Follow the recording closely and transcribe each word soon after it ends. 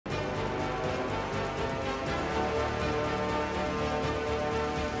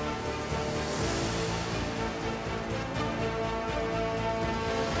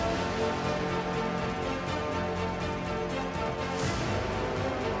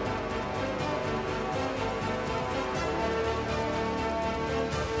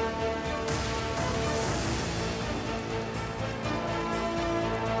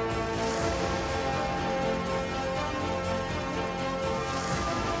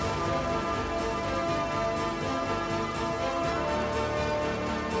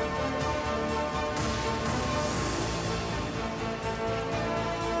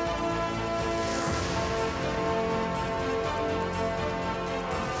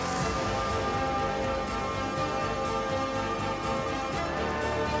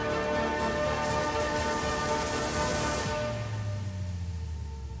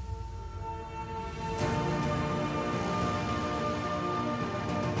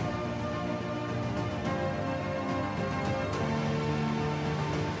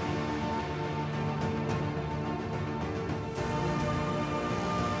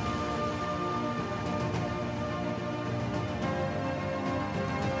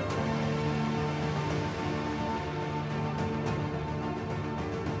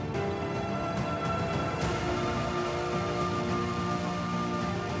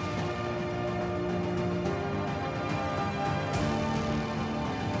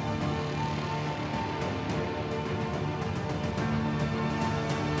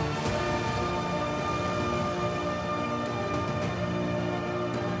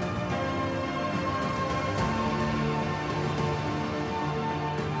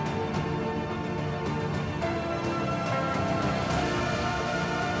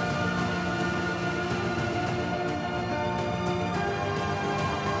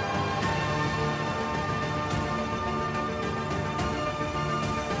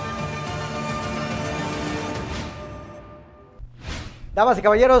Damas y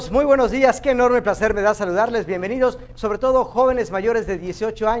caballeros, muy buenos días, qué enorme placer me da saludarles, bienvenidos, sobre todo jóvenes mayores de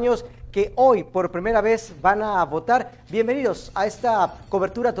 18 años que hoy por primera vez van a votar. Bienvenidos a esta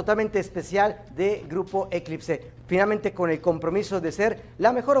cobertura totalmente especial de Grupo Eclipse, finalmente con el compromiso de ser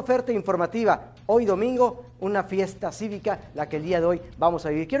la mejor oferta informativa. Hoy domingo, una fiesta cívica, la que el día de hoy vamos a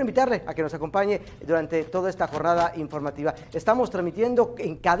vivir. Quiero invitarle a que nos acompañe durante toda esta jornada informativa. Estamos transmitiendo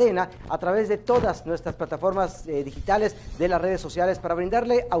en cadena a través de todas nuestras plataformas digitales de las redes sociales para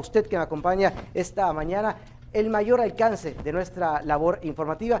brindarle a usted que me acompaña esta mañana el mayor alcance de nuestra labor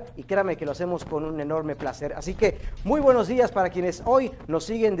informativa, y créame que lo hacemos con un enorme placer. Así que muy buenos días para quienes hoy nos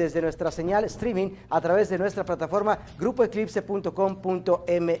siguen desde nuestra señal streaming a través de nuestra plataforma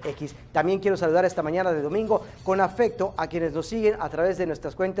grupoeclipse.com.mx. También quiero saludar esta mañana de domingo con afecto a quienes nos siguen a través de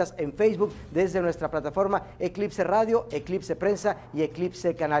nuestras cuentas en Facebook desde nuestra plataforma Eclipse Radio, Eclipse Prensa y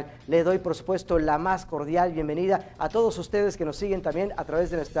Eclipse Canal. Le doy por supuesto la más cordial bienvenida a todos ustedes que nos siguen también a través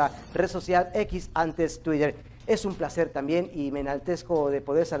de nuestra red social X, antes Twitter. Es un placer también y me enaltezco de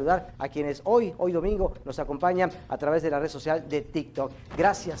poder saludar a quienes hoy domingo nos acompañan a través de la red social de TikTok.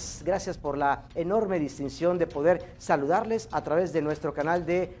 Gracias por la enorme distinción de poder saludarles a través de nuestro canal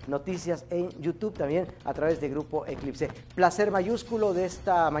de noticias en YouTube, también a través de Grupo Eclipse. Placer mayúsculo de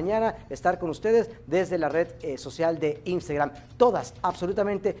esta mañana estar con ustedes desde la red social de Instagram. Todas,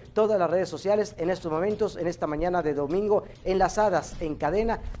 absolutamente todas las redes sociales en estos momentos, en esta mañana de domingo, enlazadas en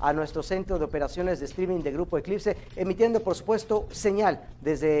cadena a nuestro centro de operaciones de streaming de Grupo Eclipse, emitiendo por supuesto señal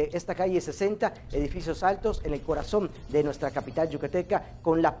desde esta calle 60, edificios altos en el corazón de nuestra capital yucateca,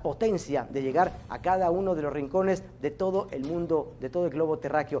 con la potencia de llegar a cada uno de los rincones de todo el mundo, de todo el globo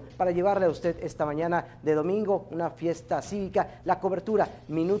terráqueo, para llevarle a usted esta mañana de domingo una fiesta cívica, la cobertura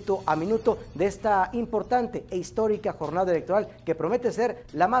minuto a minuto de esta importante e histórica jornada electoral que promete ser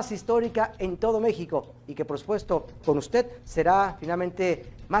la más histórica en todo México, y que por supuesto con usted será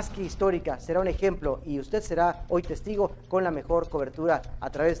finalmente más que histórica, será un ejemplo, y usted será hoy testigo con la mejor cobertura a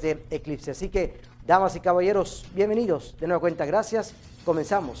través de Eclipse. Así que, damas y caballeros, bienvenidos de nueva cuenta, gracias.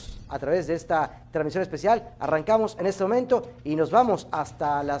 Comenzamos a través de esta transmisión especial, arrancamos en este momento y nos vamos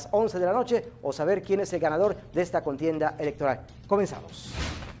hasta las 11 de la noche o saber quién es el ganador de esta contienda electoral. Comenzamos.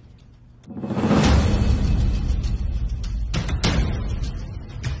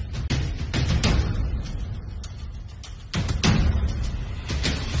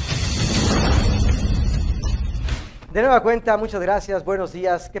 De nueva cuenta, muchas gracias, buenos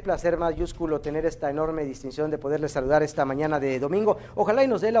días, qué placer mayúsculo tener esta enorme distinción de poderles saludar esta mañana de domingo. Ojalá y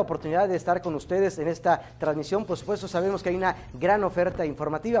nos dé la oportunidad de estar con ustedes en esta transmisión. Por supuesto, sabemos que hay una gran oferta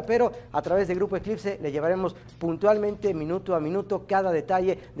informativa, pero a través de Grupo Eclipse le llevaremos puntualmente, minuto a minuto, cada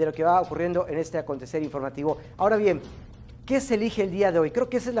detalle de lo que va ocurriendo en este acontecer informativo. Ahora bien, ¿qué se elige el día de hoy? Creo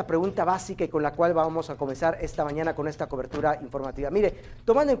que esa es la pregunta básica y con la cual vamos a comenzar esta mañana con esta cobertura informativa. Mire,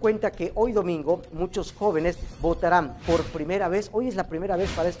 tomando en cuenta que hoy domingo muchos jóvenes votarán por primera vez, hoy es la primera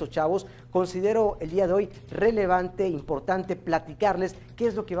vez para estos chavos, considero el día de hoy relevante, importante platicarles qué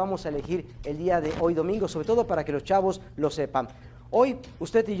es lo que vamos a elegir el día de hoy domingo, sobre todo para que los chavos lo sepan. Hoy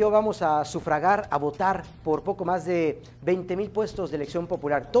usted y yo vamos a sufragar, a votar por poco más de 20,000 puestos de elección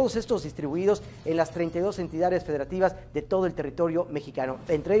popular, todos estos distribuidos en las 32 entidades federativas de todo el territorio mexicano.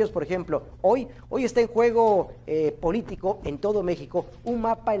 Entre ellos, por ejemplo, hoy está en juego político en todo México un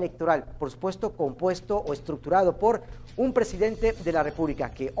mapa electoral, por supuesto compuesto o estructurado por un presidente de la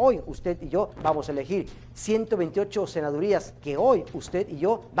República, que hoy usted y yo vamos a elegir, 128 senadurías que hoy usted y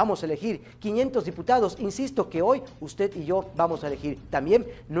yo vamos a elegir, 500 diputados, insisto, que hoy usted y yo vamos a elegir. También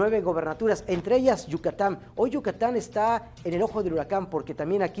 9 gobernaturas, entre ellas Yucatán. Hoy Yucatán está en el ojo del huracán porque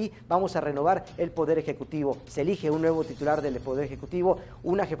también aquí vamos a renovar el Poder Ejecutivo. Se elige un nuevo titular del Poder Ejecutivo,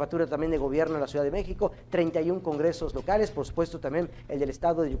 una jefatura también de gobierno en la Ciudad de México, 31 congresos locales, por supuesto también el del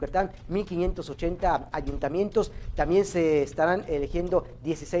estado de Yucatán, 1,580 ayuntamientos, también se estarán eligiendo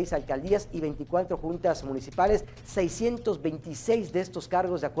 16 alcaldías y 24 juntas municipales, 626 de estos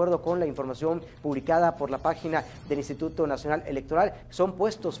cargos, de acuerdo con la información publicada por la página del Instituto Nacional Electoral, son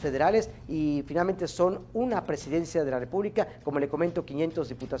puestos federales y finalmente son una presidencia de la República, como le comento, 500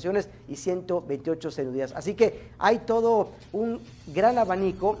 diputaciones y 128 senadurías. Así que hay todo un gran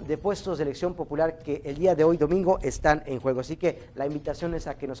abanico de puestos de elección popular que el día de hoy domingo están en juego. Así que la invitación es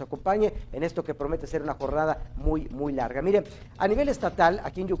a que nos acompañe en esto que promete ser una jornada muy larga. Miren, a nivel estatal,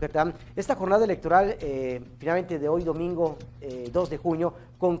 aquí en Yucatán, esta jornada electoral finalmente de hoy domingo 2 de junio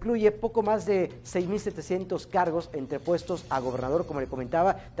concluye poco más de 6,700 cargos entre puestos a gobernador, como le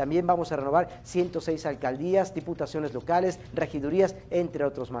comentaba. También vamos a renovar 106 alcaldías, diputaciones locales, regidurías, entre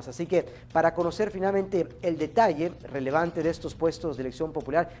otros más. Así que para conocer finalmente el detalle relevante de estos puestos puestos de elección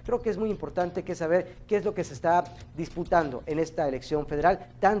popular. Creo que es muy importante que saber qué es lo que se está disputando en esta elección federal,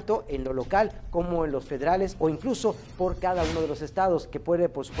 tanto en lo local como en los federales o incluso por cada uno de los estados, que puede,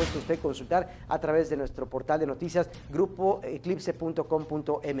 por supuesto, usted consultar a través de nuestro portal de noticias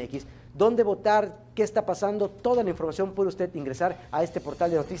grupoeclipse.com.mx. ¿Dónde votar? ¿Qué está pasando? Toda la información puede usted ingresar a este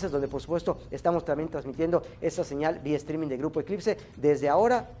portal de noticias, donde por supuesto estamos también transmitiendo esta señal vía streaming de Grupo Eclipse desde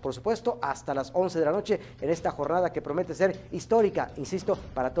ahora, por supuesto, hasta las 11 de la noche en esta jornada que promete ser histórica, insisto,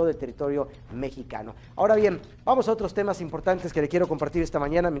 para todo el territorio mexicano. Ahora bien, vamos a otros temas importantes que le quiero compartir esta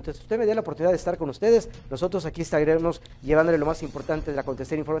mañana. Mientras usted me dé la oportunidad de estar con ustedes, nosotros aquí estaremos llevándole lo más importante del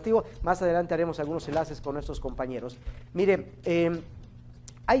acontecer informativo. Más adelante haremos algunos enlaces con nuestros compañeros. Mire,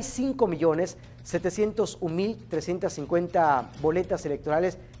 hay 5.701.350 boletas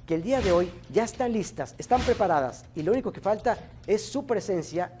electorales que el día de hoy ya están listas, están preparadas, y lo único que falta es su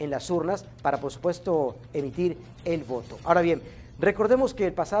presencia en las urnas para, por supuesto, emitir el voto. Ahora bien, recordemos que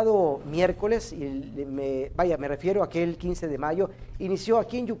el pasado miércoles, me refiero a aquel 15 de mayo, inició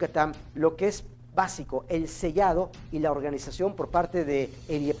aquí en Yucatán lo que es básico, el sellado y la organización por parte de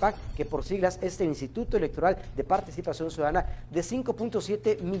el IEPAC, que por siglas es el Instituto Electoral de Participación Ciudadana, de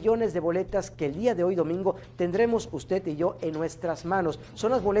 5.7 millones de boletas que el día de hoy domingo tendremos usted y yo en nuestras manos.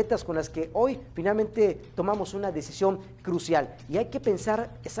 Son las boletas con las que hoy finalmente tomamos una decisión crucial, y hay que pensar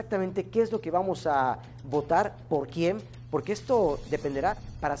exactamente qué es lo que vamos a votar, por quién, porque esto dependerá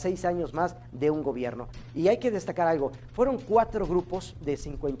para 6 años más de un gobierno. Y hay que destacar algo: fueron 4 grupos de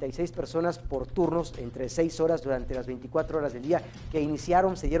 56 personas por turnos, entre 6 horas durante las 24 horas del día, que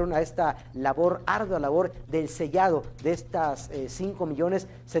se dieron a esta ardua labor del sellado de estas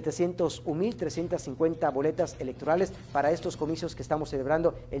 5.701.350 boletas electorales para estos comicios que estamos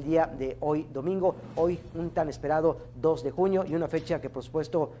celebrando el día de hoy domingo, hoy un tan esperado 2 de junio, y una fecha que por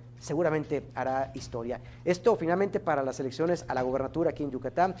supuesto seguramente hará historia. Esto finalmente para las elecciones a la gobernatura aquí en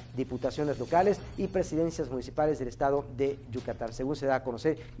Yucatán, diputaciones locales y presidencias municipales del estado de Yucatán, según se da a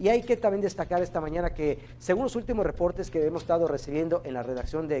conocer. Y hay que también destacar esta mañana que, según los últimos reportes que hemos estado recibiendo en la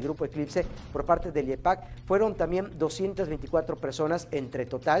redacción de Grupo Eclipse por parte del IEPAC, fueron también 224 personas entre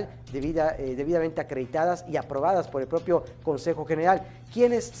total debidamente acreditadas y aprobadas por el propio Consejo General,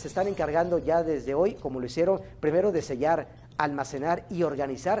 quienes se están encargando ya desde hoy, como lo hicieron primero, de sellar, almacenar y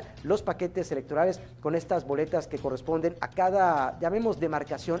organizar los paquetes electorales con estas boletas que corresponden a cada, llamemos,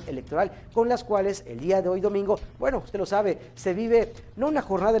 demarcación electoral, con las cuales el día de hoy domingo, bueno, usted lo sabe, se vive no una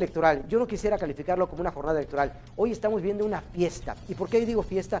jornada electoral, yo no quisiera calificarlo como una jornada electoral, hoy estamos viendo una fiesta. ¿Y por qué digo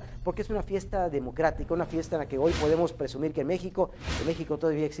fiesta? Porque es una fiesta democrática, una fiesta en la que hoy podemos presumir que en México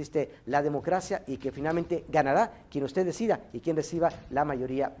todavía existe la democracia, y que finalmente ganará quien usted decida y quien reciba la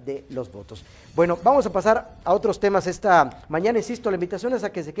mayoría de los votos. Bueno, vamos a pasar a otros temas esta mañana. Insisto, la invitación es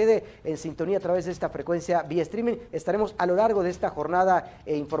a que se quede en sintonía a través de esta frecuencia vía streaming. Estaremos a lo largo de esta jornada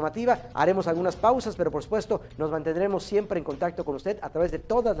informativa, haremos algunas pausas, pero por supuesto nos mantendremos siempre en contacto con usted a través de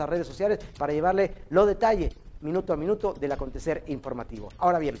todas las redes sociales para llevarle los detalles minuto a minuto del acontecer informativo.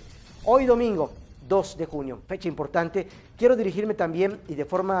 Ahora bien, hoy domingo 2 de junio, fecha importante, quiero dirigirme también y de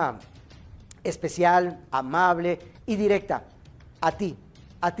forma especial, amable y directa a ti,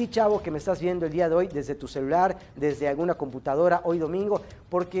 chavo, que me estás viendo el día de hoy desde tu celular, desde alguna computadora, hoy domingo,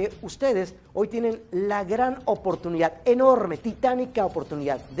 porque ustedes hoy tienen la gran oportunidad, enorme, titánica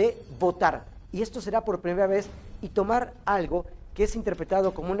oportunidad de votar. Y esto será por primera vez, y tomar algo que es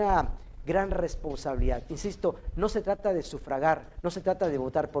interpretado como una gran responsabilidad. Insisto, no se trata de sufragar, no se trata de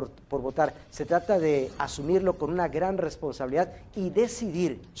votar por votar, se trata de asumirlo con una gran responsabilidad y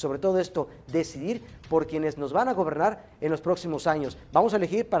decidir, sobre todo esto, decidir por quienes nos van a gobernar en los próximos años. Vamos a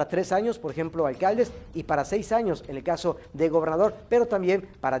elegir para 3 años, por ejemplo, alcaldes, y para 6 años en el caso de gobernador, pero también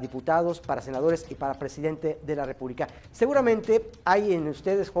para diputados, para senadores y para presidente de la República. Seguramente hay en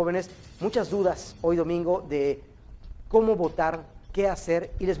ustedes, jóvenes, muchas dudas hoy domingo de cómo votar, qué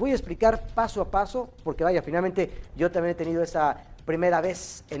hacer, y les voy a explicar paso a paso, porque vaya, finalmente yo también he tenido esa primera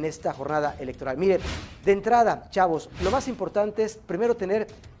vez en esta jornada electoral. Mire, de entrada, chavos, lo más importante es primero tener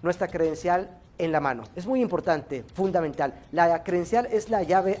nuestra credencial en la mano. Es muy importante, fundamental. La credencial es la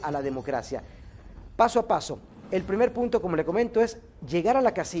llave a la democracia. Paso a paso, el primer punto, como le comento, es llegar a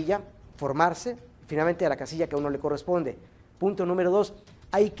la casilla, formarse, finalmente a la casilla que a uno le corresponde. Punto número 2,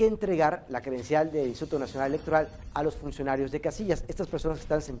 hay que entregar la credencial del Instituto Nacional Electoral a los funcionarios de casillas, estas personas que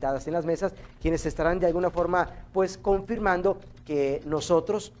están sentadas en las mesas, quienes estarán de alguna forma pues confirmando que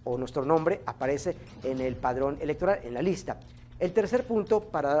nosotros o nuestro nombre aparece en el padrón electoral, en la lista. El tercer punto,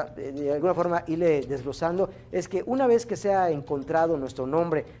 para de alguna forma irle desglosando, es que una vez que se ha encontrado nuestro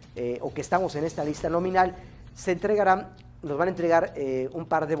nombre o que estamos en esta lista nominal, se entregarán nos van a entregar un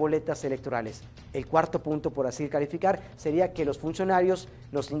par de boletas electorales. El cuarto punto, por así calificar, sería que los funcionarios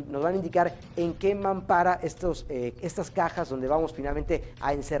nos van a indicar en qué mampara estas cajas donde vamos finalmente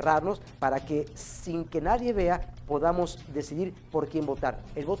a encerrarnos para que sin que nadie vea podamos decidir por quién votar.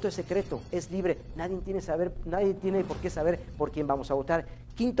 El voto es secreto, es libre, nadie tiene por qué saber por quién vamos a votar.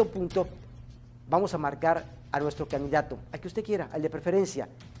 Quinto punto, vamos a marcar a nuestro candidato, al que usted quiera, al de preferencia,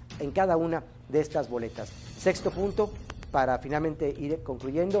 en cada una de estas boletas. Sexto punto, para finalmente ir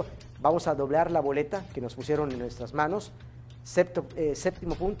concluyendo, vamos a doblar la boleta que nos pusieron en nuestras manos.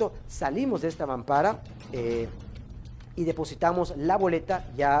 Séptimo punto, salimos de esta mampara y depositamos la boleta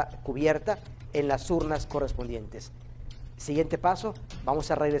ya cubierta en las urnas correspondientes. Siguiente paso,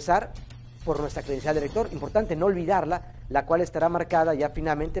 vamos a regresar por nuestra credencial de elector, importante no olvidarla, la cual estará marcada ya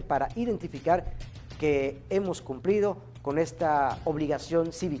finalmente para identificar que hemos cumplido con esta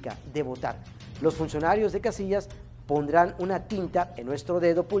obligación cívica de votar. Los funcionarios de casillas pondrán una tinta en nuestro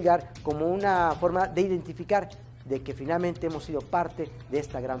dedo pulgar como una forma de identificar de que finalmente hemos sido parte de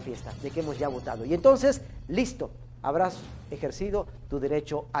esta gran fiesta, de que hemos ya votado. Y entonces, listo, habrás ejercido tu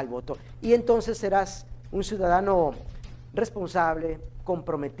derecho al voto. Y entonces serás un ciudadano responsable,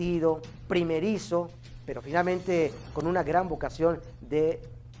 comprometido, primerizo, pero finalmente con una gran vocación de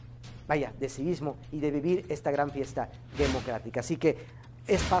civismo y de vivir esta gran fiesta democrática. Así que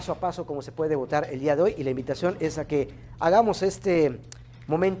es paso a paso como se puede votar el día de hoy y la invitación es a que hagamos este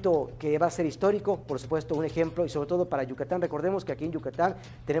momento que va a ser histórico, por supuesto un ejemplo y sobre todo para Yucatán. Recordemos que aquí en Yucatán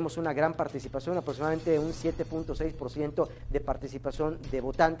tenemos una gran participación, aproximadamente un 7.6% de participación de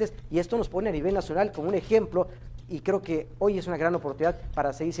votantes y esto nos pone a nivel nacional como un ejemplo y creo que hoy es una gran oportunidad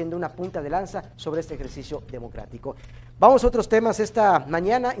para seguir siendo una punta de lanza sobre este ejercicio democrático. Vamos a otros temas esta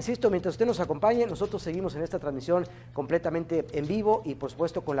mañana, insisto, mientras usted nos acompañe, nosotros seguimos en esta transmisión completamente en vivo y por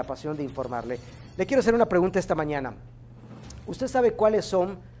supuesto con la pasión de informarle. Le quiero hacer una pregunta esta mañana. ¿Usted sabe cuáles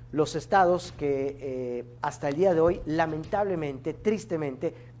son los estados que hasta el día de hoy, lamentablemente,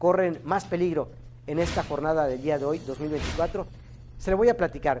 tristemente, corren más peligro en esta jornada del día de hoy, 2024? Se lo voy a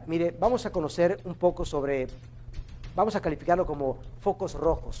platicar. Mire, vamos a conocer un poco vamos a calificarlo como focos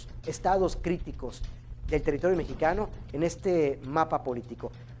rojos, estados críticos del territorio mexicano en este mapa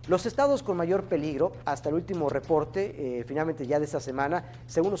político. Los estados con mayor peligro, hasta el último reporte, finalmente ya de esta semana,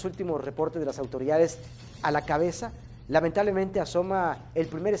 según los últimos reportes de las autoridades, a la cabeza, lamentablemente asoma el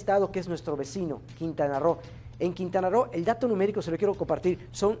primer estado que es nuestro vecino, Quintana Roo. En Quintana Roo, el dato numérico se lo quiero compartir,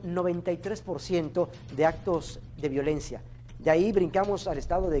 son 93% de actos de violencia. De ahí brincamos al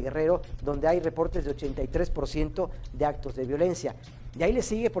estado de Guerrero, donde hay reportes de 83% de actos de violencia. De ahí le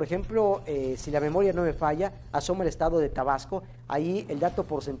sigue, por ejemplo, si la memoria no me falla, asoma el estado de Tabasco, ahí el dato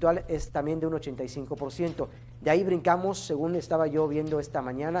porcentual es también de un 85%. De ahí brincamos, según estaba yo viendo esta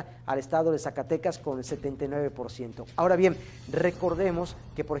mañana, al estado de Zacatecas con el 79%. Ahora bien, recordemos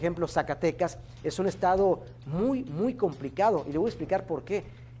que, por ejemplo, Zacatecas es un estado muy, muy complicado, y le voy a explicar por qué.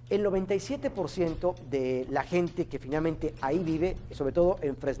 El 97% de la gente que finalmente ahí vive, sobre todo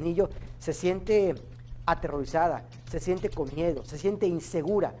en Fresnillo, se siente aterrorizada, se siente con miedo, se siente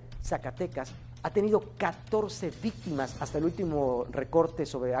insegura. Zacatecas ha tenido 14 víctimas hasta el último recorte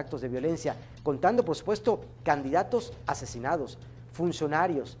sobre actos de violencia, contando, por supuesto, candidatos asesinados,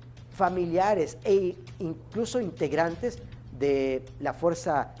 funcionarios, familiares e incluso integrantes de la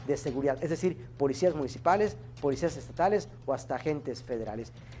fuerza de seguridad, es decir, policías municipales, policías estatales o hasta agentes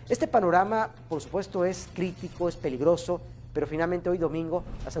federales. Este panorama, por supuesto, es crítico, es peligroso, pero finalmente hoy domingo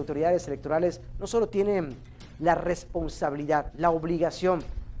las autoridades electorales no solo tienen la responsabilidad, la obligación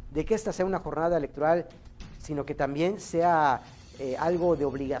de que esta sea una jornada electoral, sino que también sea algo de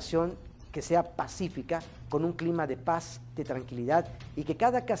obligación que sea pacífica, con un clima de paz, de tranquilidad y que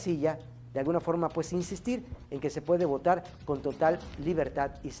cada casilla de alguna forma pues insistir en que se puede votar con total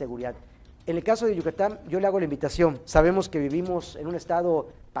libertad y seguridad. En el caso de Yucatán, yo le hago la invitación. Sabemos que vivimos en un estado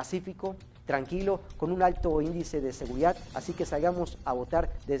pacífico, tranquilo, con un alto índice de seguridad, así que salgamos a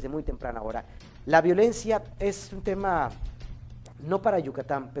votar desde muy temprana hora. La violencia es un tema, no para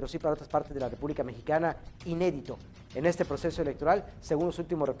Yucatán, pero sí para otras partes de la República Mexicana, inédito en este proceso electoral, según los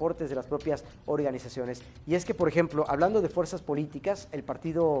últimos reportes de las propias organizaciones. Y es que, por ejemplo, hablando de fuerzas políticas, el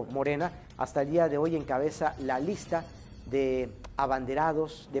partido Morena hasta el día de hoy encabeza la lista de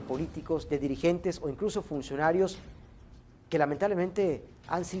abanderados, de políticos, de dirigentes o incluso funcionarios que lamentablemente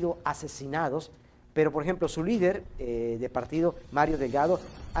han sido asesinados, pero por ejemplo su líder de partido, Mario Delgado,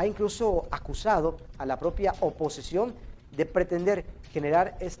 ha incluso acusado a la propia oposición de pretender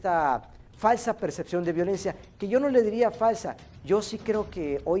generar esta falsa percepción de violencia, que yo no le diría falsa. Yo sí creo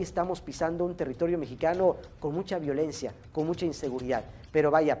que hoy estamos pisando un territorio mexicano con mucha violencia, con mucha inseguridad, pero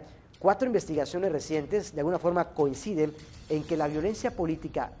vaya, 4 investigaciones recientes de alguna forma coinciden en que la violencia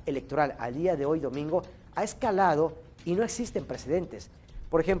política electoral al día de hoy, domingo, ha escalado y no existen precedentes.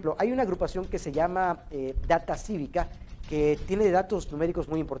 Por ejemplo, hay una agrupación que se llama Data Cívica, que tiene datos numéricos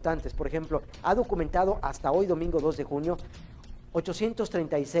muy importantes. Por ejemplo, ha documentado hasta hoy, domingo 2 de junio,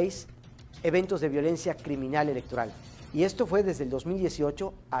 836 eventos de violencia criminal electoral. Y esto fue desde el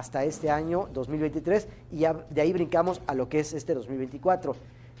 2018 hasta este año 2023, y ya de ahí brincamos a lo que es este 2024.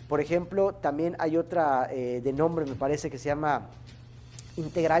 Por ejemplo, también hay otra de nombre, me parece, que se llama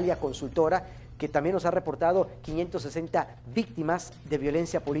Integralia Consultora, que también nos ha reportado 560 víctimas de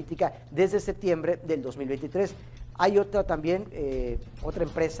violencia política desde septiembre del 2023. Hay otra también, otra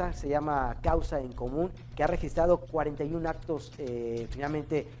empresa, se llama Causa en Común, que ha registrado 41 actos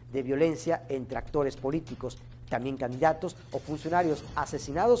finalmente de violencia entre actores políticos, también candidatos o funcionarios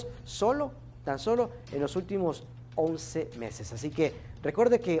asesinados tan solo en los últimos 11 meses. Así que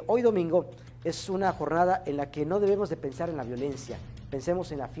recuerde que hoy domingo es una jornada en la que no debemos de pensar en la violencia,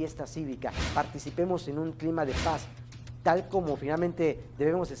 pensemos en la fiesta cívica, participemos en un clima de paz, tal como finalmente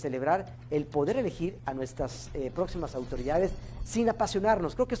debemos de celebrar el poder elegir a nuestras próximas autoridades sin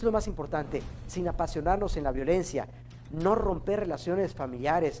apasionarnos. Creo que es lo más importante, sin apasionarnos en la violencia, no romper relaciones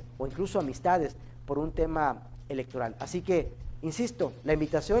familiares o incluso amistades por un tema electoral. Así que, insisto, la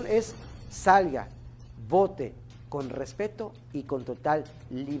invitación es: salga, vote con respeto y con total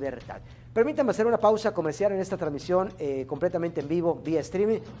libertad. Permítanme hacer una pausa comercial en esta transmisión completamente en vivo, vía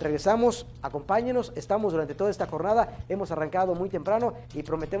streaming. Regresamos, acompáñenos, estamos durante toda esta jornada, hemos arrancado muy temprano y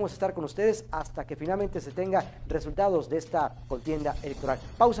prometemos estar con ustedes hasta que finalmente se tenga resultados de esta contienda electoral.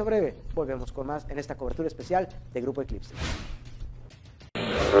 Pausa breve, volvemos con más en esta cobertura especial de Grupo Eclipse.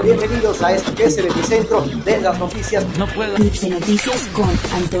 Bienvenidos a esto que es el epicentro de las noticias. No puedo. Eclipse Noticias con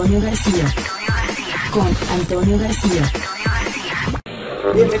Antonio García.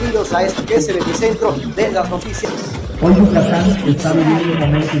 Bienvenidos a esto que es el epicentro de las noticias. Hoy Yucatán está viviendo un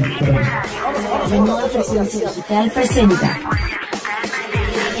momento histórico. La nueva presidencia digital presenta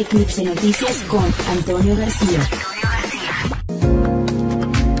Eclipse Noticias con Antonio García.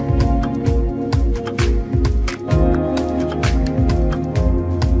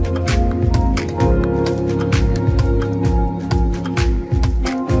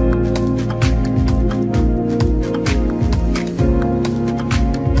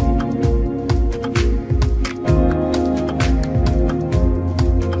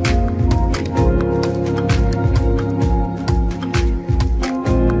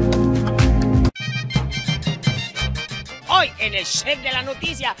 En el Chef de la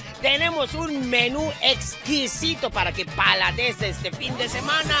Noticia tenemos un menú exquisito para que paladees este fin de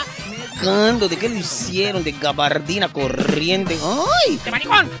semana. ¿De qué lo hicieron? De gabardina corriente. ¡Ay! ¡De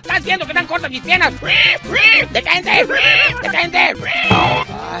maricón! ¿Estás viendo que están cortas mis piernas? ¡Detente! ¡Detente!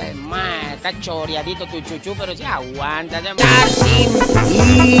 Ay, ma, está choreadito tu chuchu, pero sí aguanta.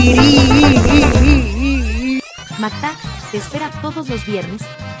 Macta te espera todos los viernes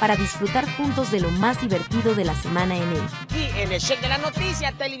para disfrutar juntos de lo más divertido de la semana en él. Aquí en el Chef de la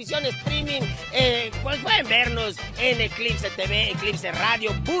Noticia, televisión, streaming, pues pueden vernos en Eclipse TV, Eclipse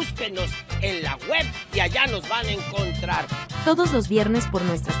Radio, búsquenos en la web y allá nos van a encontrar. Todos los viernes por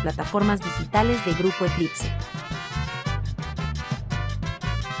nuestras plataformas digitales de Grupo Eclipse.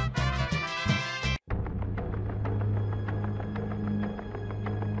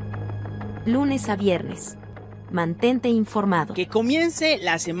 Lunes a viernes. Mantente informado. Que comience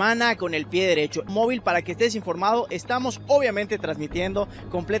la semana con el pie derecho. Móvil para que estés informado. Estamos obviamente transmitiendo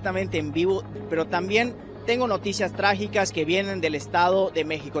completamente en vivo, pero también tengo noticias trágicas que vienen del Estado de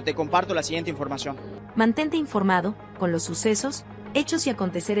México. Te comparto la siguiente información. Mantente informado con los sucesos, hechos y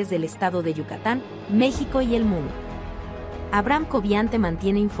aconteceres del Estado de Yucatán, México y el mundo. Abraham Cobian te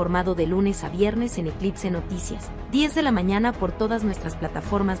mantiene informado de lunes a viernes en Eclipse Noticias, 10 de la mañana por todas nuestras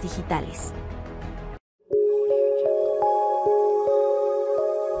plataformas digitales.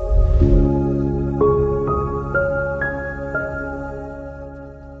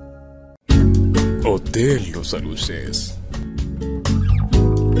 Hotel Los Aluces.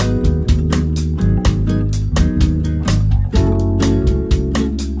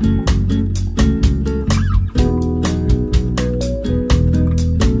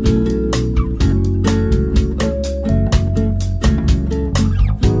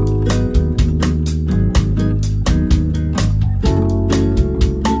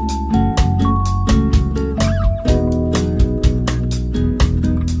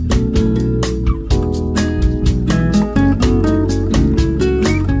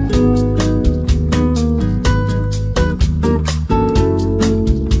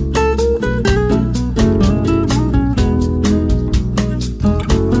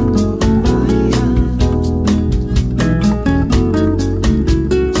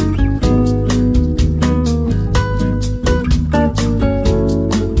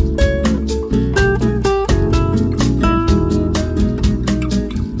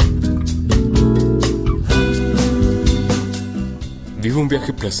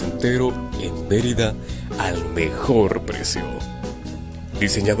 viaje placentero en Mérida al mejor precio.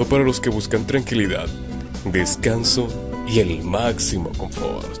 Diseñado para los que buscan tranquilidad, descanso y el máximo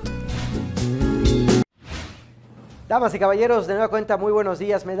confort. Damas y caballeros, de nueva cuenta, muy buenos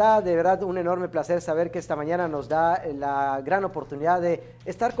días. Me da de verdad un enorme placer saber que esta mañana nos da la gran oportunidad de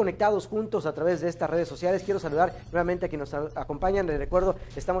estar conectados juntos a través de estas redes sociales. Quiero saludar nuevamente a quienes nos acompañan. Les recuerdo,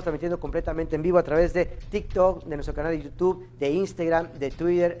 estamos transmitiendo completamente en vivo a través de TikTok, de nuestro canal de YouTube, de Instagram, de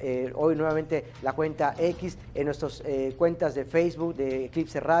Twitter, hoy nuevamente la cuenta X, en nuestras cuentas de Facebook, de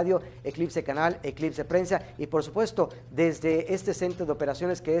Eclipse Radio, Eclipse Canal, Eclipse Prensa y por supuesto desde este centro de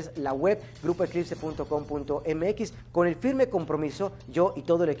operaciones que es la web grupoeclipse.com.mx, con el firme compromiso, yo y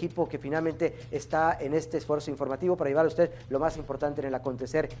todo el equipo que finalmente está en este esfuerzo informativo para llevar a usted lo más importante en el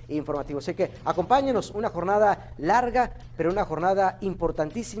acontecer informativo. Así que acompáñenos, una jornada larga, pero una jornada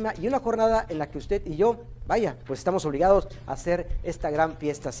importantísima y una jornada en la que usted y yo, vaya, pues estamos obligados a hacer esta gran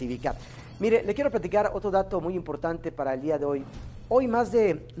fiesta cívica. Mire, le quiero platicar otro dato muy importante para el día de hoy. Hoy más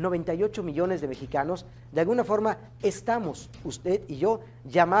de 98 millones de mexicanos, de alguna forma, estamos, usted y yo,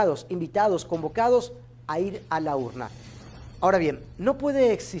 llamados, invitados, convocados a ir a la urna. Ahora bien, no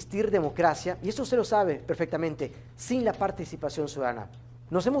puede existir democracia, y esto usted lo sabe perfectamente, sin la participación ciudadana.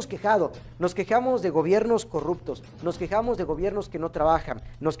 Nos hemos quejado, nos quejamos de gobiernos corruptos, nos quejamos de gobiernos que no trabajan,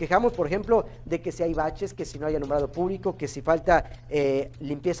 nos quejamos, por ejemplo, de que si hay baches, que si no hay alumbrado público, que si falta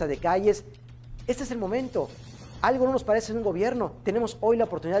limpieza de calles. Este es el momento. Algo no nos parece de un gobierno, tenemos hoy la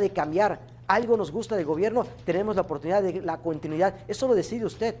oportunidad de cambiar. Algo nos gusta del gobierno, tenemos la oportunidad de la continuidad. Eso lo decide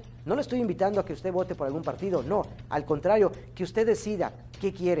usted. No le estoy invitando a que usted vote por algún partido, no. Al contrario, que usted decida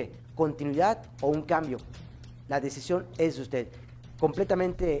qué quiere, continuidad o un cambio. La decisión es de usted.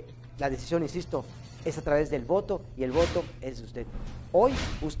 Completamente la decisión, insisto, es a través del voto y el voto es de usted. Hoy,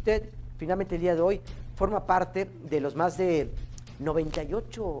 usted, finalmente el día de hoy, forma parte de los más de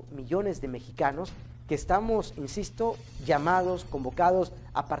 98 millones de mexicanos que estamos, insisto, llamados, convocados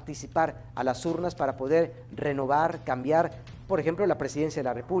a participar a las urnas para poder renovar, cambiar, por ejemplo, la presidencia de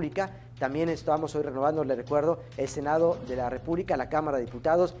la República. También estamos hoy renovando, le recuerdo, el Senado de la República, la Cámara de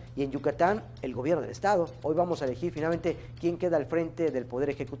Diputados y en Yucatán, el Gobierno del Estado. Hoy vamos a elegir finalmente quién queda al frente del Poder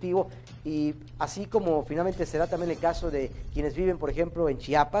Ejecutivo y así como finalmente será también el caso de quienes viven, por ejemplo, en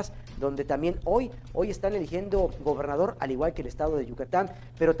Chiapas, donde también hoy están eligiendo gobernador, al igual que el Estado de Yucatán,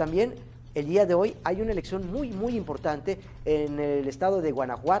 pero también el día de hoy hay una elección muy importante en el estado de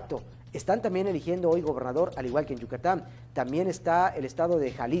Guanajuato. Están también eligiendo hoy gobernador, al igual que en Yucatán. También está el estado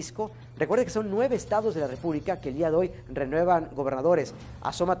de Jalisco. Recuerde que son 9 estados de la República que el día de hoy renuevan gobernadores.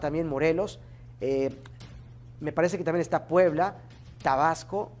 Asoma también Morelos. Me parece que también está Puebla,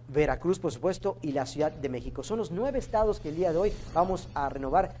 Tabasco, Veracruz, por supuesto, y la Ciudad de México. Son los 9 estados que el día de hoy vamos a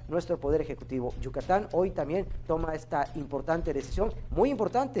renovar nuestro Poder Ejecutivo. Yucatán hoy también toma esta importante decisión, muy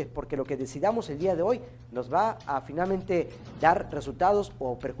importante, porque lo que decidamos el día de hoy nos va a finalmente dar resultados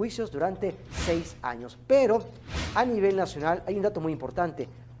o perjuicios durante 6 años. Pero a nivel nacional hay un dato muy importante.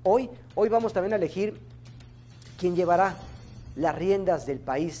 Hoy vamos también a elegir quién llevará las riendas del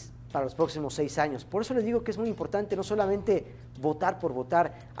país para los próximos 6 años. Por eso les digo que es muy importante no solamente votar por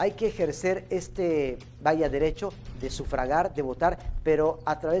votar, hay que ejercer este derecho de sufragar, de votar, pero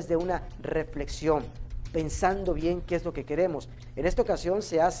a través de una reflexión, pensando bien qué es lo que queremos. En esta ocasión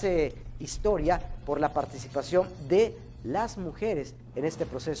se hace historia por la participación de las mujeres en este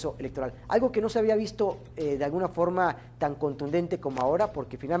proceso electoral. Algo que no se había visto de alguna forma tan contundente como ahora,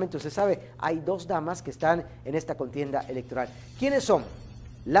 porque finalmente usted sabe, hay 2 damas que están en esta contienda electoral. ¿Quiénes son?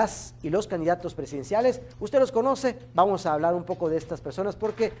 Las y los candidatos presidenciales, usted los conoce, vamos a hablar un poco de estas personas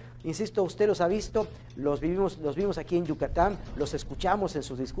porque, insisto, usted los ha visto, los vimos aquí en Yucatán, los escuchamos en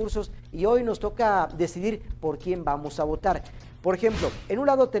sus discursos y hoy nos toca decidir por quién vamos a votar. Por ejemplo, en un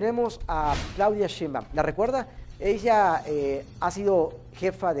lado tenemos a Claudia Sheinbaum, ¿la recuerda? Ella ha sido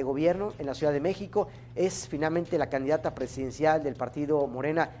jefa de gobierno en la Ciudad de México, es finalmente la candidata presidencial del partido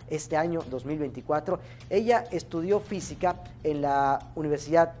Morena este año 2024. Ella estudió física en la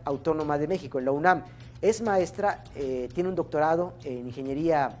Universidad Autónoma de México, en la UNAM. Es maestra, tiene un doctorado en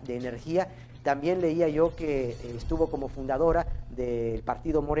Ingeniería de Energía. También leía yo que estuvo como fundadora del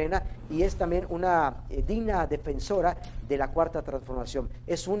partido Morena y es también una digna defensora de la Cuarta Transformación.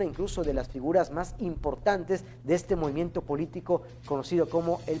 Es una incluso de las figuras más importantes de este movimiento político conocido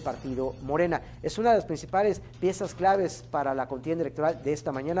como el partido Morena. Es una de las principales piezas claves para la contienda electoral de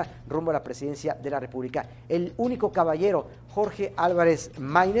esta mañana rumbo a la presidencia de la República. El único caballero, Jorge Álvarez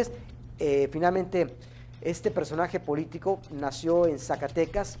Maínez, finalmente este personaje político nació en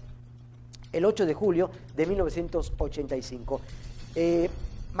Zacatecas, el 8 de julio de 1985.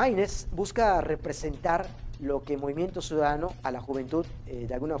 Maínez busca representar lo que Movimiento Ciudadano a la juventud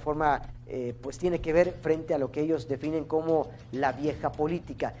de alguna forma pues tiene que ver frente a lo que ellos definen como la vieja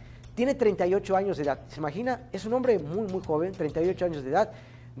política. Tiene 38 años de edad, ¿se imagina? Es un hombre muy joven, 38 años de edad.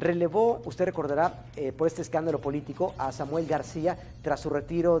 Relevó, usted recordará, por este escándalo político a Samuel García tras su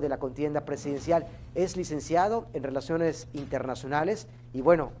retiro de la contienda presidencial. Es licenciado en Relaciones Internacionales y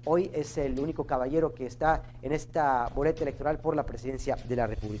bueno, hoy es el único caballero que está en esta boleta electoral por la presidencia de la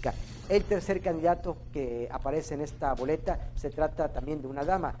República. El tercer candidato que aparece en esta boleta se trata también de una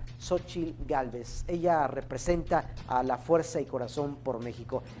dama, Xóchitl Gálvez. Ella representa a la Fuerza y Corazón por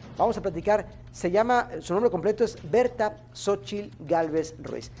México. Vamos a platicar, su nombre completo es Berta Xóchitl Gálvez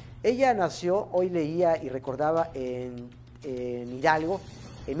Ruiz. Ella nació, hoy leía y recordaba, en Hidalgo,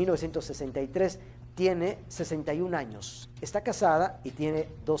 en 1963, tiene 61 años, está casada y tiene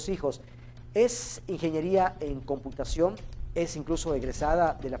 2 hijos. Es ingeniería en computación, es incluso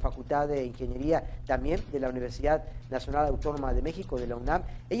egresada de la Facultad de Ingeniería también de la Universidad Nacional Autónoma de México, de la UNAM.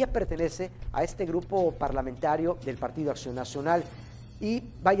 Ella pertenece a este grupo parlamentario del Partido Acción Nacional y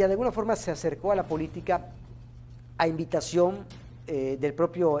vaya, de alguna forma se acercó a la política a invitación del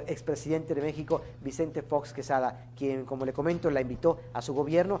propio expresidente de México, Vicente Fox Quesada, quien, como le comento, la invitó a su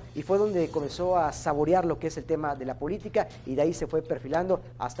gobierno y fue donde comenzó a saborear lo que es el tema de la política y de ahí se fue perfilando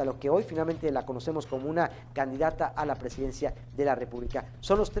hasta lo que hoy finalmente la conocemos como una candidata a la presidencia de la República.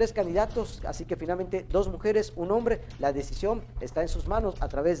 Son los 3 candidatos, así que finalmente 2 mujeres, 1 hombre. La decisión está en sus manos a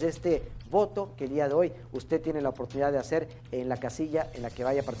través de este voto que el día de hoy usted tiene la oportunidad de hacer en la casilla en la que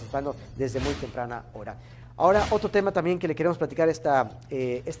vaya participando desde muy temprana hora. Ahora, otro tema también que le queremos platicar esta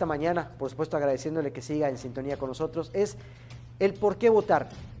mañana, por supuesto agradeciéndole que siga en sintonía con nosotros, es el por qué votar.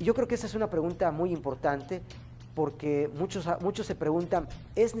 Y yo creo que esa es una pregunta muy importante porque muchos se preguntan,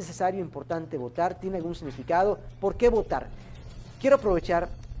 ¿es necesario, importante votar? ¿Tiene algún significado? ¿Por qué votar? Quiero aprovechar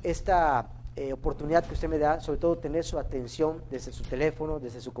esta oportunidad que usted me da, sobre todo tener su atención desde su teléfono,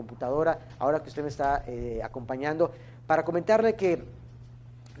 desde su computadora, ahora que usted me está acompañando, para comentarle que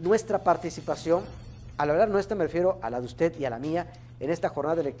nuestra participación, al hablar nuestra me refiero a la de usted y a la mía, en esta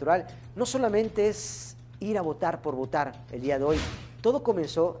jornada electoral, no solamente es ir a votar por votar el día de hoy. Todo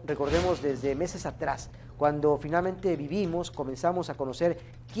comenzó, recordemos, desde meses atrás, cuando finalmente comenzamos a conocer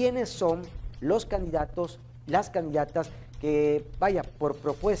quiénes son los candidatos, las candidatas que, vaya, por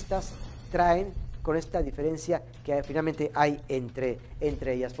propuestas traen con esta diferencia que finalmente hay entre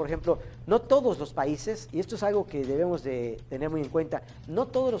ellas. Por ejemplo, no todos los países, y esto es algo que debemos de tener muy en cuenta, no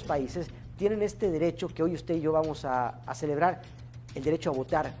todos los países tienen este derecho que hoy usted y yo vamos a celebrar, el derecho a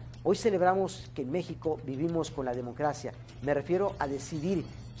votar. Hoy celebramos que en México vivimos con la democracia. Me refiero a decidir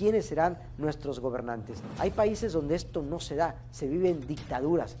quiénes serán nuestros gobernantes. Hay países donde esto no se da, se viven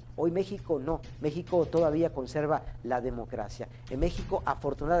dictaduras. Hoy México no, México todavía conserva la democracia. En México,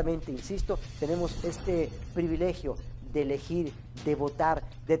 afortunadamente, insisto, tenemos este privilegio de elegir, de votar,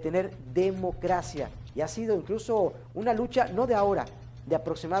 de tener democracia. Y ha sido incluso una lucha, no de ahora, de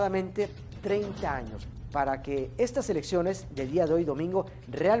aproximadamente 30 años, para que estas elecciones del día de hoy, domingo,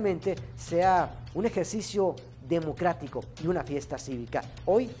 realmente sea un ejercicio democrático y una fiesta cívica.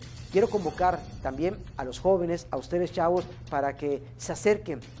 Hoy quiero convocar también a los jóvenes, a ustedes chavos, para que se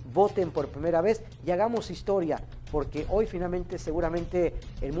acerquen, voten por primera vez y hagamos historia, porque hoy finalmente seguramente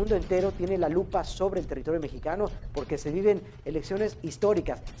el mundo entero tiene la lupa sobre el territorio mexicano, porque se viven elecciones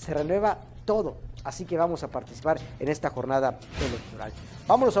históricas, se renueva todo, así que vamos a participar en esta jornada electoral.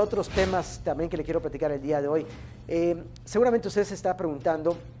 Vámonos a otros temas también que le quiero platicar el día de hoy. Seguramente usted se está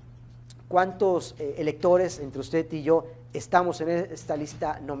preguntando cuántos electores entre usted y yo estamos en esta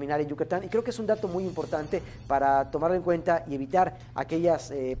lista nominal en Yucatán, y creo que es un dato muy importante para tomarlo en cuenta y evitar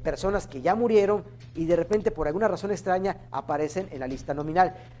aquellas personas que ya murieron y de repente por alguna razón extraña aparecen en la lista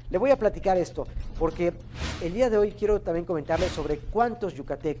nominal. Le voy a platicar esto porque el día de hoy quiero también comentarle sobre cuántos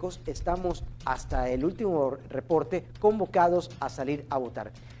yucatecos estamos hasta el último reporte convocados a salir a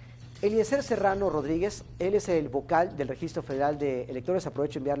votar. Eliezer Serrano Rodríguez, él es el vocal del Registro Federal de Electores.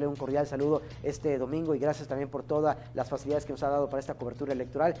 Aprovecho enviarle un cordial saludo este domingo y gracias también por todas las facilidades que nos ha dado para esta cobertura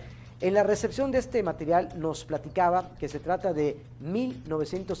electoral. En la recepción de este material nos platicaba que se trata de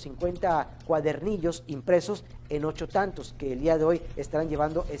 1.950 cuadernillos impresos en 8 tantos que el día de hoy estarán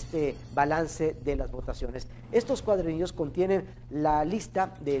llevando este balance de las votaciones. Estos cuadernillos contienen la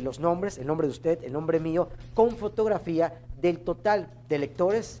lista de los nombres, el nombre de usted, el nombre mío, con fotografía del total de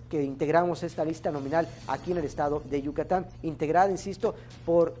electores que integramos esta lista nominal aquí en el estado de Yucatán, integrada, insisto,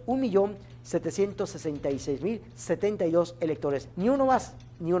 por 1.766.072 electores. Ni uno más,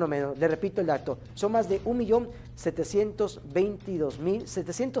 ni uno menos. Le repito el dato, son más de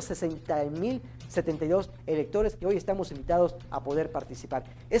 1.722.760.072 electores que hoy estamos invitados a poder participar.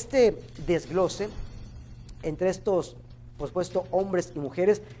 Este desglose entre estos, por supuesto, hombres y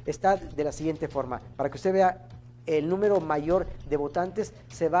mujeres, está de la siguiente forma. Para que usted vea, el número mayor de votantes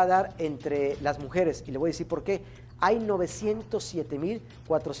se va a dar entre las mujeres, y le voy a decir por qué. Hay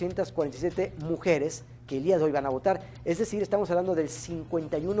 907,447 mujeres que el día de hoy van a votar, es decir, estamos hablando del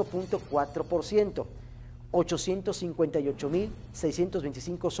 51.4%.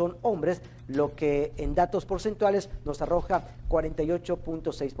 858,625 son hombres, lo que en datos porcentuales nos arroja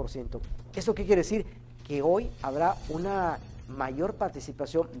 48.6%. ¿Esto qué quiere decir? Que hoy habrá una mayor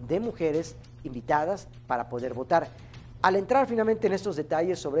participación de mujeres invitadas para poder votar. Al entrar finalmente en estos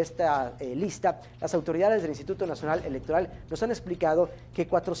detalles sobre esta lista, las autoridades del Instituto Nacional Electoral nos han explicado que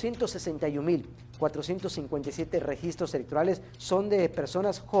 461,457 registros electorales son de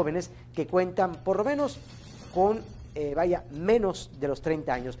personas jóvenes que cuentan por lo menos con menos de los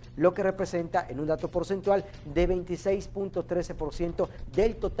 30 años, lo que representa en un dato porcentual de 26.13%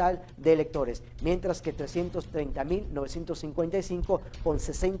 del total de electores, mientras que 330,955 con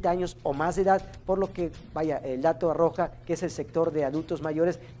 60 años o más de edad, por lo que el dato arroja que es el sector de adultos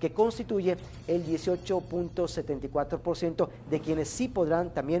mayores, que constituye el 18.74% de quienes sí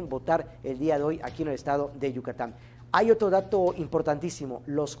podrán también votar el día de hoy aquí en el estado de Yucatán. Hay otro dato importantísimo: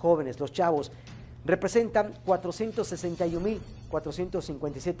 los jóvenes, los chavos, representan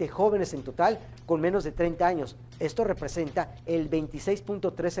 461,457 jóvenes en total con menos de 30 años. Esto representa el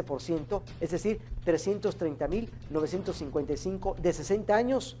 26.13%, es decir, 330,955 de 60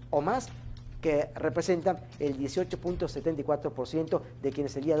 años o más, que representan el 18.74% de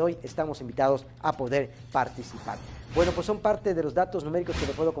quienes el día de hoy estamos invitados a poder participar. Bueno, pues son parte de los datos numéricos que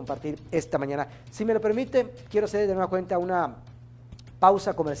le puedo compartir esta mañana. Si me lo permite, quiero hacer de nueva cuenta una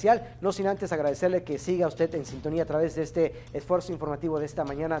pausa comercial, no sin antes agradecerle que siga usted en sintonía a través de este esfuerzo informativo de esta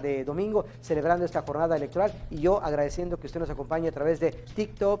mañana de domingo, celebrando esta jornada electoral, y yo agradeciendo que usted nos acompañe a través de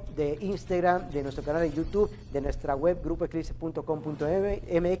TikTok, de Instagram, de nuestro canal de YouTube, de nuestra web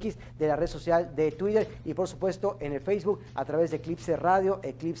grupoeclipse.com.mx, de la red social de Twitter y por supuesto en el Facebook a través de Eclipse Radio,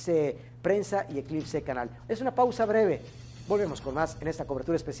 Eclipse Prensa y Eclipse Canal. Es una pausa breve, volvemos con más en esta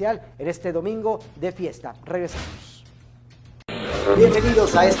cobertura especial en este domingo de fiesta. Regresamos.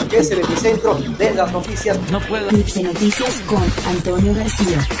 Bienvenidos a esto que es el epicentro de las noticias. Eclipse Noticias con Antonio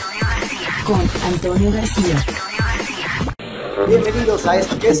García. Bienvenidos a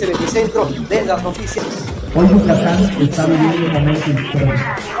esto que es el epicentro de las noticias. Hoy Yucatán está viviendo un momento histórico.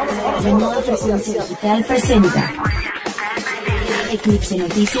 La nueva presidencia digital presenta Eclipse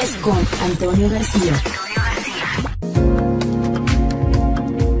Noticias con Antonio García.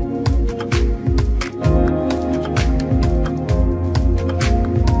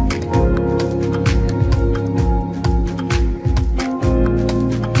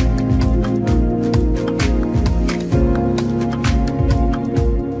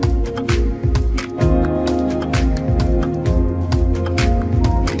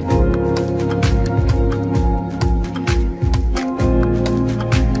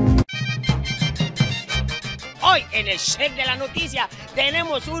 En el Chef de la Noticia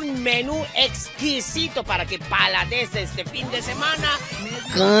tenemos un menú exquisito para que paladees este fin de semana.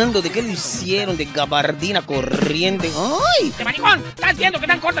 ¿De qué lo hicieron? De gabardina corriente. ¡Ay! ¡De maricón! ¿Estás viendo que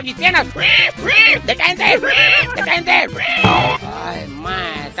están cortas mis piernas? ¡Detente! Ay,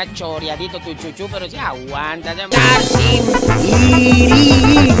 ma, está choreadito tu chuchu, pero sí aguanta.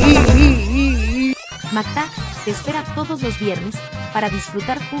 Magda te espera todos los viernes para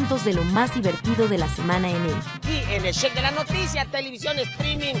disfrutar juntos de lo más divertido de la semana en él. Y en el Chef de la Noticia, televisión,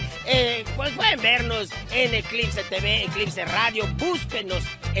 streaming, pues pueden vernos en Eclipse TV, Eclipse Radio, búsquenos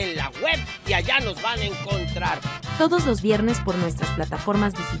en la web y allá nos van a encontrar. Todos los viernes por nuestras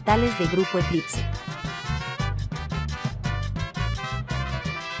plataformas digitales de Grupo Eclipse.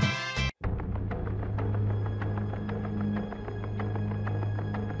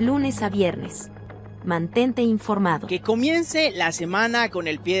 Lunes a viernes. Mantente informado. Que comience la semana con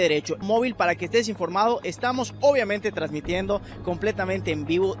el pie derecho. Móvil para que estés informado. Estamos obviamente transmitiendo completamente en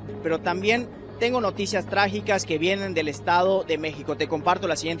vivo, pero también tengo noticias trágicas que vienen del Estado de México. Te comparto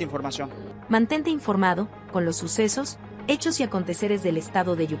la siguiente información. Mantente informado con los sucesos, hechos y aconteceres del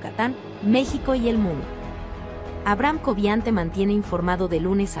estado de Yucatán, México y el mundo. Abraham Cobian te mantiene informado de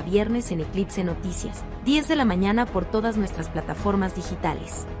lunes a viernes en Eclipse Noticias, 10 de la mañana por todas nuestras plataformas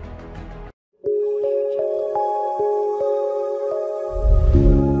digitales.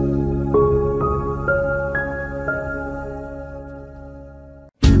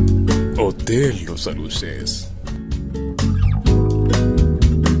 Hotel Los Aluces.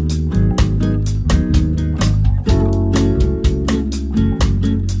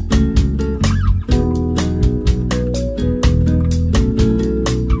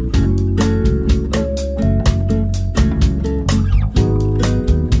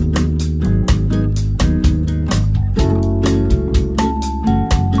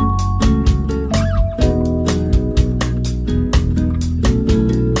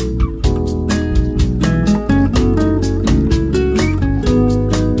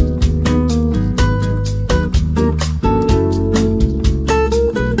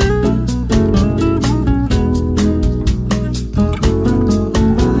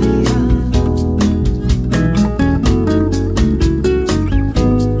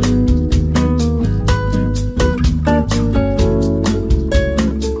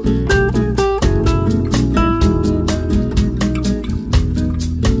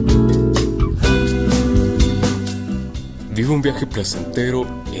 Vive un viaje placentero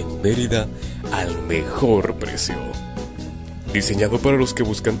en Mérida al mejor precio. Diseñado para los que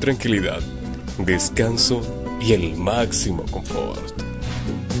buscan tranquilidad, descanso y el máximo confort.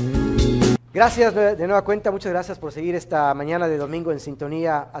 Gracias de nueva cuenta, muchas gracias por seguir esta mañana de domingo en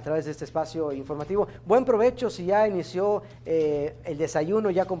sintonía a través de este espacio informativo. Buen provecho si ya inició el desayuno,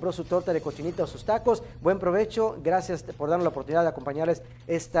 ya compró su torta de cochinita o sus tacos. Buen provecho, gracias por darnos la oportunidad de acompañarles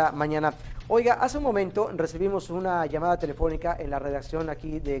esta mañana. Oiga, hace un momento recibimos una llamada telefónica en la redacción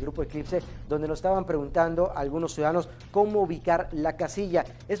aquí de Grupo Eclipse, donde nos estaban preguntando a algunos ciudadanos cómo ubicar la casilla.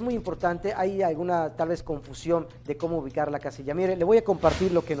 Es muy importante, hay alguna tal vez confusión de cómo ubicar la casilla. Mire, le voy a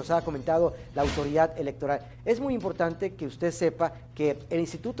compartir lo que nos ha comentado la autoridad electoral. Es muy importante que usted sepa que el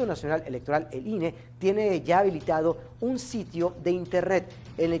Instituto Nacional Electoral, el INE, tiene ya habilitado un sitio de internet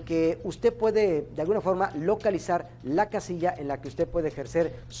en el que usted puede de alguna forma localizar la casilla en la que usted puede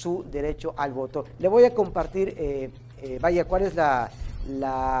ejercer su derecho al voto. Le voy a compartir, cuál es la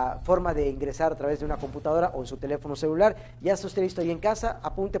forma de ingresar a través de una computadora o en su teléfono celular. Ya está usted listo ahí en casa,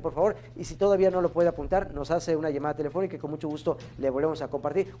 apunte por favor, y si todavía no lo puede apuntar, nos hace una llamada telefónica y con mucho gusto le volvemos a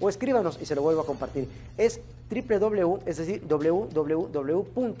compartir, o escríbanos y se lo vuelvo a compartir. Es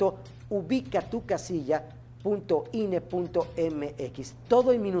www.ubicatucasilla.ine.mx,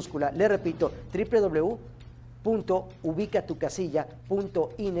 todo en minúscula, le repito,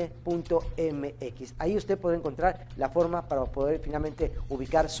 www.ubicatucasilla.ine.mx. Ahí usted puede encontrar la forma para poder finalmente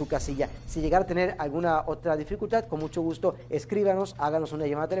ubicar su casilla. Si llegara a tener alguna otra dificultad, con mucho gusto escríbanos, háganos una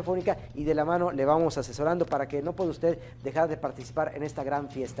llamada telefónica y de la mano le vamos asesorando para que no pueda usted dejar de participar en esta gran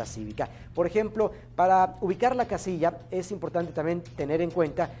fiesta cívica. Por ejemplo, para ubicar la casilla es importante también tener en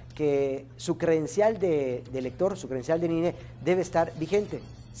cuenta que su credencial de elector, su credencial del INE debe estar vigente.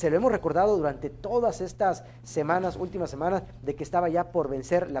 Se lo hemos recordado durante todas estas semanas, últimas semanas, de que estaba ya por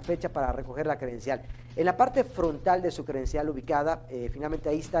vencer la fecha para recoger la credencial. En la parte frontal de su credencial ubicada, finalmente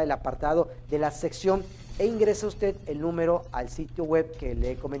ahí está el apartado de la sección e ingresa usted el número al sitio web que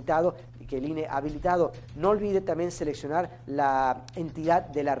le he comentado y que el INE ha habilitado. No olvide también seleccionar la entidad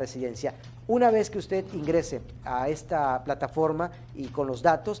de la residencia. Una vez que usted ingrese a esta plataforma y con los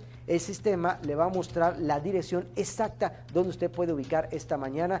datos, el sistema le va a mostrar la dirección exacta donde usted puede ubicar esta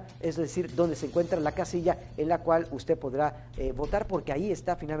mañana, es decir, donde se encuentra la casilla en la cual usted podrá votar, porque ahí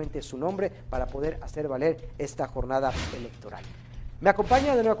está finalmente su nombre para poder hacer valer esta jornada electoral. Me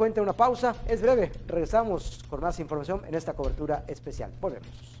acompaña de nueva cuenta una pausa, es breve, regresamos con más información en esta cobertura especial. Volvemos.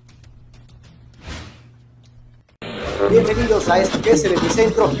 Bienvenidos a esto que es el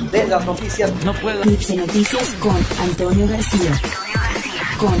epicentro de las noticias. No puedo. Eclipse Noticias con Antonio García.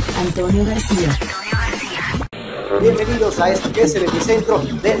 Bienvenidos a esto que es el epicentro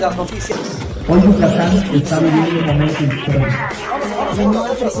de las noticias. Hoy Yucatán está viviendo un momento histórico. La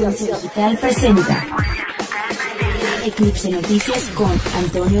nueva presencia digital presenta Eclipse Noticias con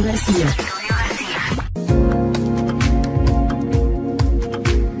Antonio García.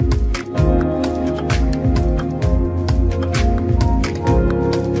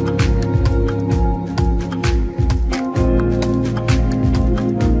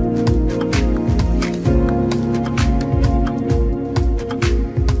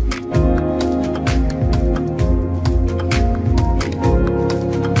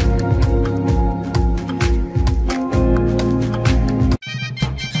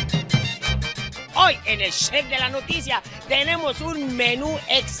 Chef de la noticia, tenemos un menú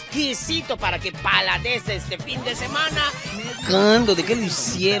exquisito para que paladees este fin de semana. ¿De qué lo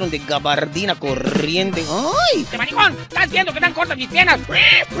hicieron? De gabardina corriente. ¡Ay! ¡De maricón! ¿Estás viendo que están cortas mis piernas?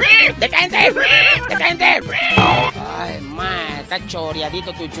 ¡Detente! ¡Detente! Ay, man, está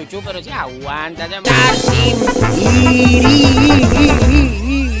choreadito tu chuchu, pero sí aguanta.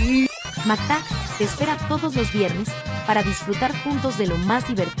 Macta te espera todos los viernes para disfrutar juntos de lo más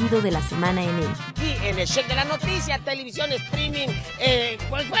divertido de la semana en él. Y en el Chef de la Noticia, televisión streaming,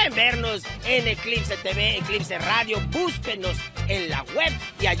 pues pueden vernos en Eclipse TV, Eclipse Radio, búsquenos en la web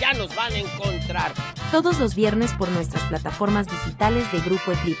y allá nos van a encontrar. Todos los viernes por nuestras plataformas digitales de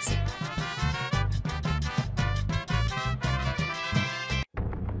Grupo Eclipse.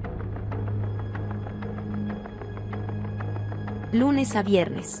 Lunes a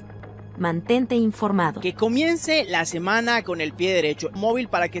viernes. Mantente informado. Que comience la semana con el pie derecho. Móvil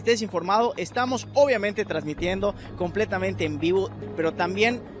para que estés informado. Estamos obviamente transmitiendo completamente en vivo, pero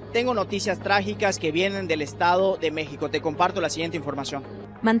también tengo noticias trágicas que vienen del Estado de México. Te comparto la siguiente información.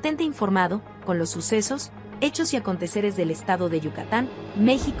 Mantente informado con los sucesos, hechos y aconteceres del Estado de Yucatán,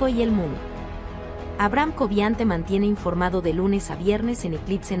 México y el mundo. Abraham Cobian te mantiene informado de lunes a viernes en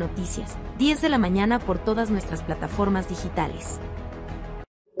Eclipse Noticias, 10 de la mañana por todas nuestras plataformas digitales.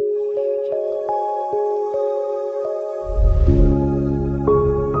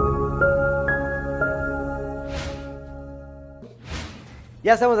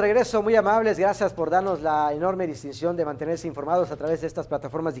 Ya estamos de regreso, muy amables, gracias por darnos la enorme distinción de mantenerse informados a través de estas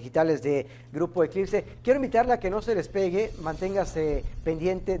plataformas digitales de Grupo Eclipse. Quiero invitarla a que no se despegue, manténgase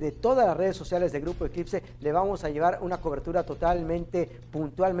pendiente de todas las redes sociales de Grupo Eclipse. Le vamos a llevar una cobertura totalmente,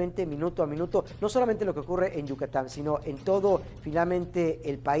 puntualmente, minuto a minuto, no solamente lo que ocurre en Yucatán, sino en todo, finalmente,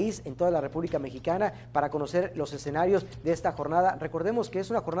 el país, en toda la República Mexicana, para conocer los escenarios de esta jornada. Recordemos que es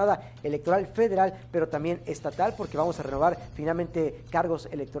una jornada electoral federal, pero también estatal, porque vamos a renovar finalmente cargos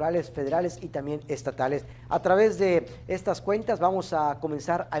electorales federales y también estatales. A través de estas cuentas vamos a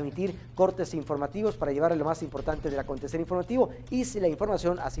comenzar a emitir cortes informativos para llevarle lo más importante del acontecer informativo, y si la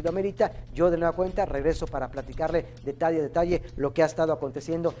información así lo amerita, yo de nueva cuenta regreso para platicarle detalle a detalle lo que ha estado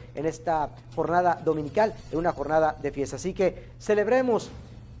aconteciendo en esta jornada dominical, en una jornada de fiesta. Así que celebremos.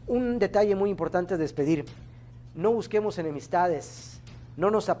 Un detalle muy importante es despedir. No busquemos enemistades,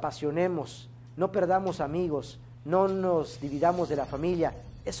 no nos apasionemos, no perdamos amigos, no nos dividamos de la familia.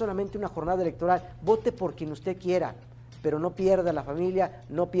 Es solamente una jornada electoral. Vote por quien usted quiera, pero no pierda la familia,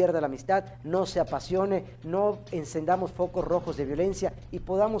 no pierda la amistad, no se apasione, no encendamos focos rojos de violencia y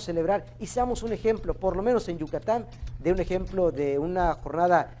podamos celebrar y seamos un ejemplo, por lo menos en Yucatán, de un ejemplo de una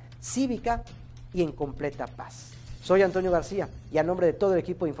jornada cívica y en completa paz. Soy Antonio García y a nombre de todo el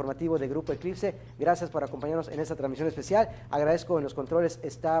equipo informativo de Grupo Eclipse, gracias por acompañarnos en esta transmisión especial. Agradezco en los controles,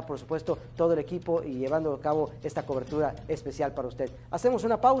 está por supuesto todo el equipo y llevando a cabo esta cobertura especial para usted. Hacemos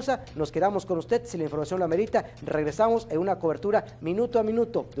una pausa, nos quedamos con usted, si la información lo amerita, regresamos en una cobertura minuto a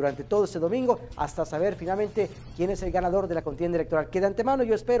minuto durante todo este domingo hasta saber finalmente quién es el ganador de la contienda electoral. Que de antemano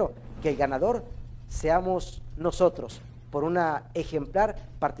yo espero que el ganador seamos nosotros por una ejemplar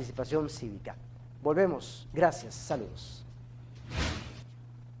participación cívica. Volvemos. Gracias. Saludos.